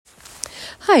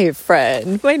Hi,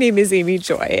 friend. My name is Amy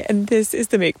Joy, and this is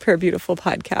the Make Prayer Beautiful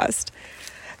podcast.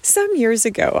 Some years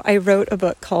ago, I wrote a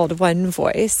book called One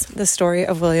Voice, the story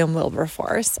of William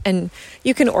Wilberforce, and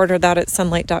you can order that at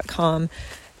sunlight.com.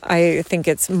 I think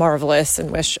it's marvelous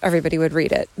and wish everybody would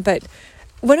read it. But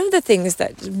one of the things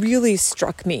that really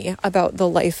struck me about the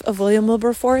life of William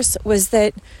Wilberforce was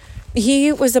that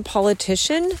he was a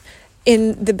politician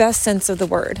in the best sense of the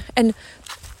word. And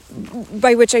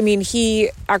by which I mean he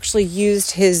actually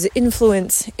used his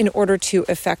influence in order to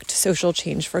effect social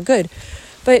change for good.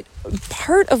 But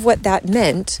part of what that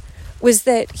meant was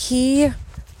that he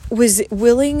was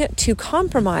willing to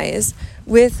compromise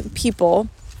with people,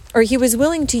 or he was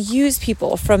willing to use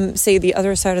people from, say, the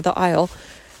other side of the aisle,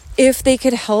 if they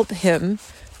could help him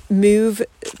move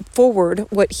forward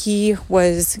what he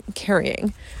was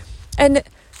carrying. And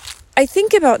I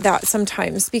think about that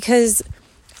sometimes because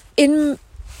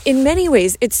in many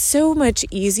ways, it's so much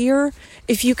easier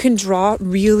if you can draw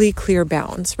really clear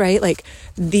bounds, right? Like,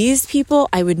 these people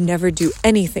I would never do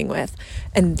anything with,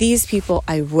 and these people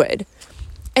I would.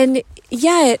 And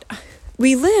yet,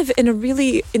 we live in a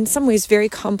really, in some ways, very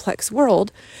complex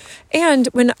world. And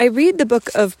when I read the book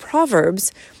of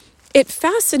Proverbs, it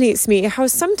fascinates me how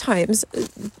sometimes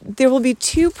there will be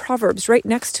two proverbs right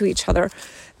next to each other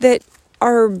that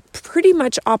are pretty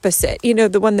much opposite. You know,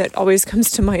 the one that always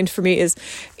comes to mind for me is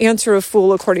answer a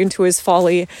fool according to his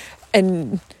folly,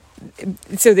 and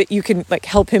so that you can like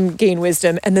help him gain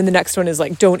wisdom. And then the next one is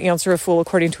like, don't answer a fool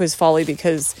according to his folly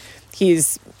because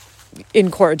he's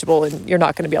incorrigible and you're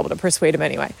not going to be able to persuade him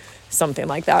anyway. Something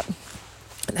like that.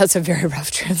 That's a very rough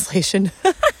translation.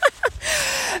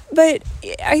 But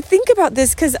I think about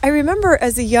this because I remember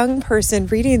as a young person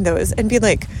reading those and being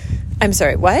like, I'm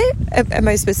sorry, what? Am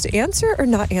I supposed to answer or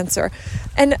not answer?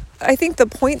 And I think the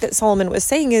point that Solomon was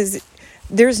saying is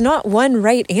there's not one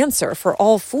right answer for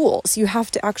all fools. You have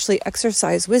to actually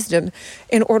exercise wisdom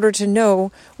in order to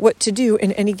know what to do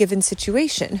in any given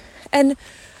situation. And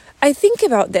I think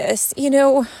about this, you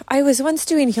know, I was once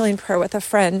doing healing prayer with a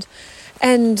friend,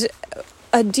 and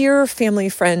a dear family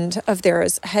friend of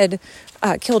theirs had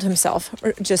killed himself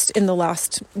just in the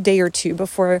last day or two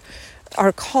before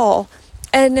our call.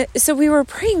 And so we were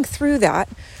praying through that,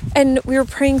 and we were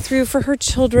praying through for her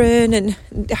children and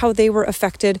how they were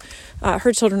affected.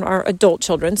 Her children are adult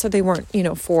children, so they weren't,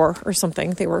 4 or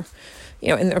something. They were,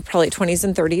 in their probably 20s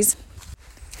and 30s.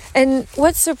 And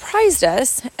what surprised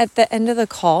us at the end of the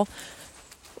call,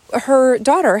 her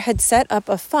daughter had set up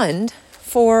a fund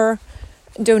for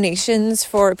donations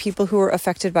for people who were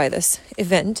affected by this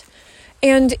event.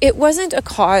 And it wasn't a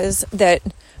cause that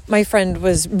my friend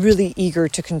was really eager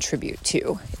to contribute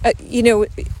to.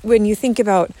 When you think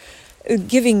about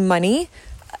giving money,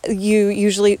 you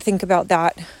usually think about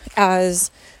that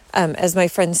as my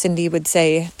friend Cindy would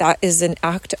say, that is an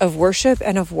act of worship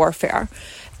and of warfare.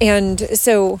 And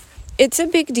so it's a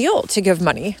big deal to give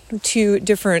money to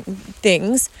different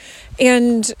things.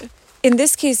 And in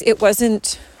this case, it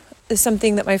wasn't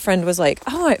something that my friend was like,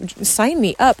 oh, sign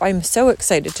me up. I'm so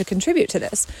excited to contribute to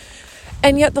this.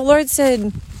 And yet the Lord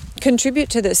said, contribute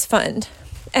to this fund.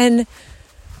 And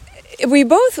we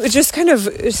both just kind of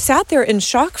sat there in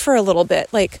shock for a little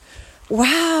bit, like,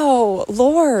 wow,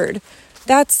 Lord,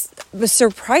 that's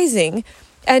surprising.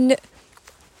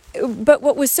 But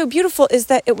what was so beautiful is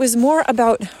that it was more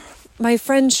about my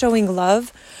friend showing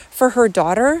love for her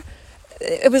daughter.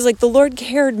 It was like the Lord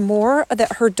cared more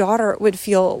that her daughter would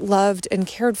feel loved and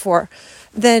cared for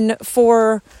than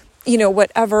for,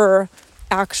 whatever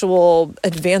actual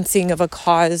advancing of a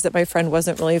cause that my friend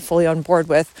wasn't really fully on board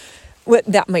with, what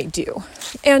that might do.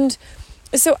 And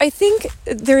so I think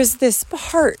there's this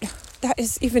part that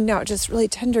is even now just really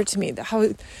tender to me, that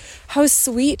how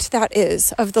sweet that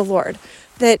is of the Lord,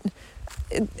 that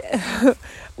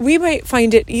we might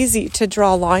find it easy to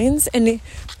draw lines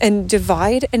and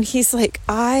divide. And he's like,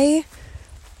 I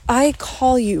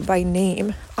call you by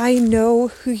name. I know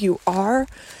who you are.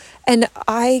 And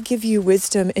I give you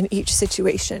wisdom in each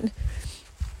situation.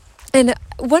 And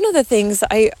one of the things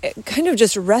I kind of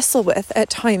just wrestle with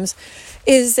at times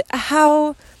is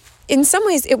how, in some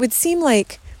ways, it would seem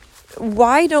like,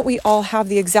 why don't we all have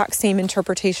the exact same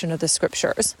interpretation of the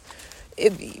scriptures?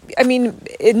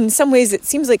 In some ways, it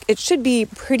seems like it should be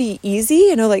pretty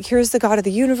easy, like, here's the God of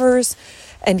the universe,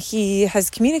 and he has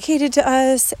communicated to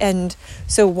us. And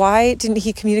so why didn't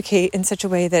he communicate in such a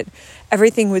way that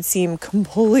everything would seem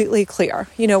completely clear?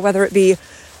 Whether it be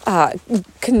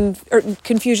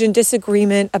confusion,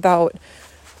 disagreement about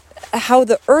how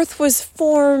the earth was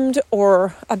formed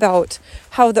or about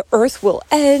how the earth will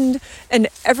end, and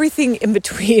everything in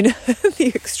between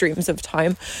the extremes of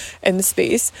time and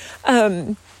space.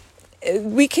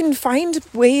 we can find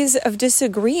ways of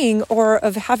disagreeing or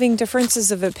of having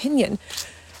differences of opinion.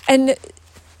 And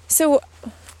so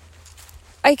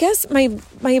I guess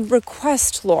my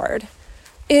request, Lord,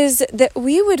 is that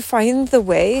we would find the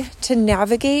way to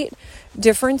navigate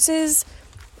differences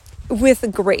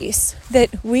with grace,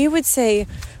 that we would say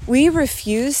we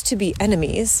refuse to be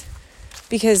enemies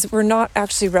because we're not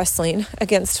actually wrestling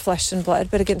against flesh and blood,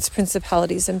 but against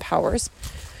principalities and powers.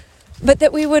 But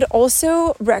that we would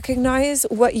also recognize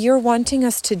what you're wanting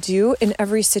us to do in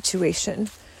every situation.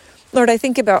 Lord, I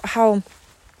think about how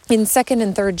in 2nd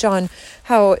and 3rd John,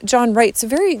 how John writes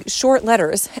very short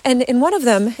letters. And in one of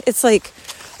them, it's like,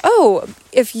 oh,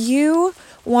 if you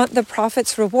want the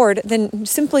prophet's reward, then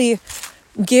simply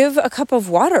give a cup of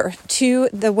water to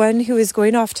the one who is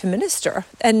going off to minister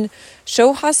and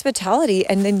show hospitality,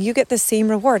 and then you get the same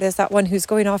reward as that one who's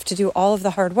going off to do all of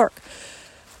the hard work.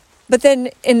 But then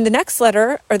in the next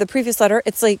letter, or the previous letter,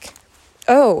 it's like,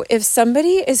 oh, if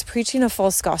somebody is preaching a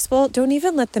false gospel, don't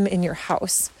even let them in your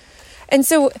house. And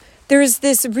so there's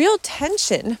this real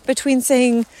tension between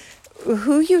saying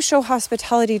who you show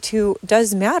hospitality to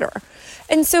does matter.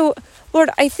 And so, Lord,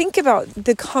 I think about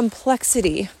the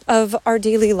complexity of our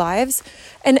daily lives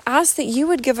and ask that you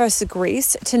would give us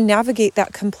grace to navigate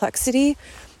that complexity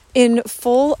in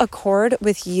full accord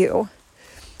with you.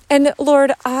 And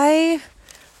Lord, I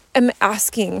am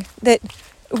asking that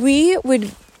we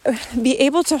would be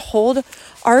able to hold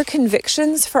our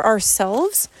convictions for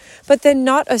ourselves, but then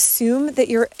not assume that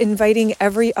you're inviting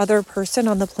every other person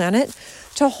on the planet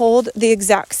to hold the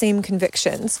exact same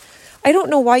convictions. I don't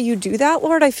know why you do that,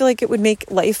 Lord. I feel like it would make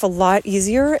life a lot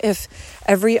easier if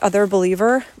every other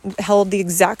believer held the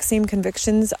exact same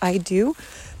convictions I do,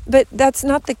 but that's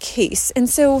not the case. And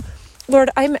so, Lord,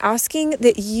 I'm asking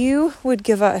that you would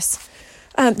give us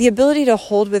the ability to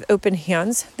hold with open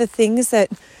hands the things that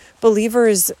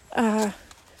believers,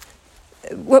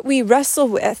 what we wrestle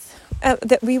with,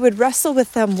 that we would wrestle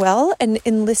with them well and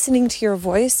in listening to your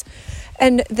voice,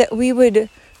 and that we would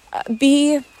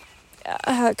be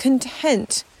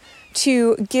content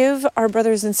to give our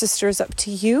brothers and sisters up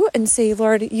to you and say,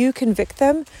 Lord, you convict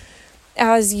them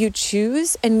as you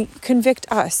choose and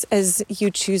convict us as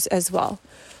you choose as well.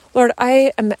 Lord,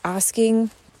 I am asking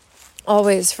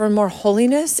always for more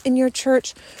holiness in your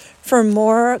church, for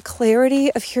more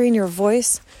clarity of hearing your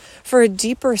voice, for a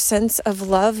deeper sense of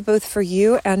love, both for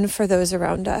you and for those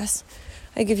around us.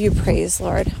 I give you praise,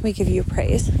 Lord. We give you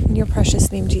praise. In your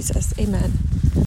precious name, Jesus. Amen.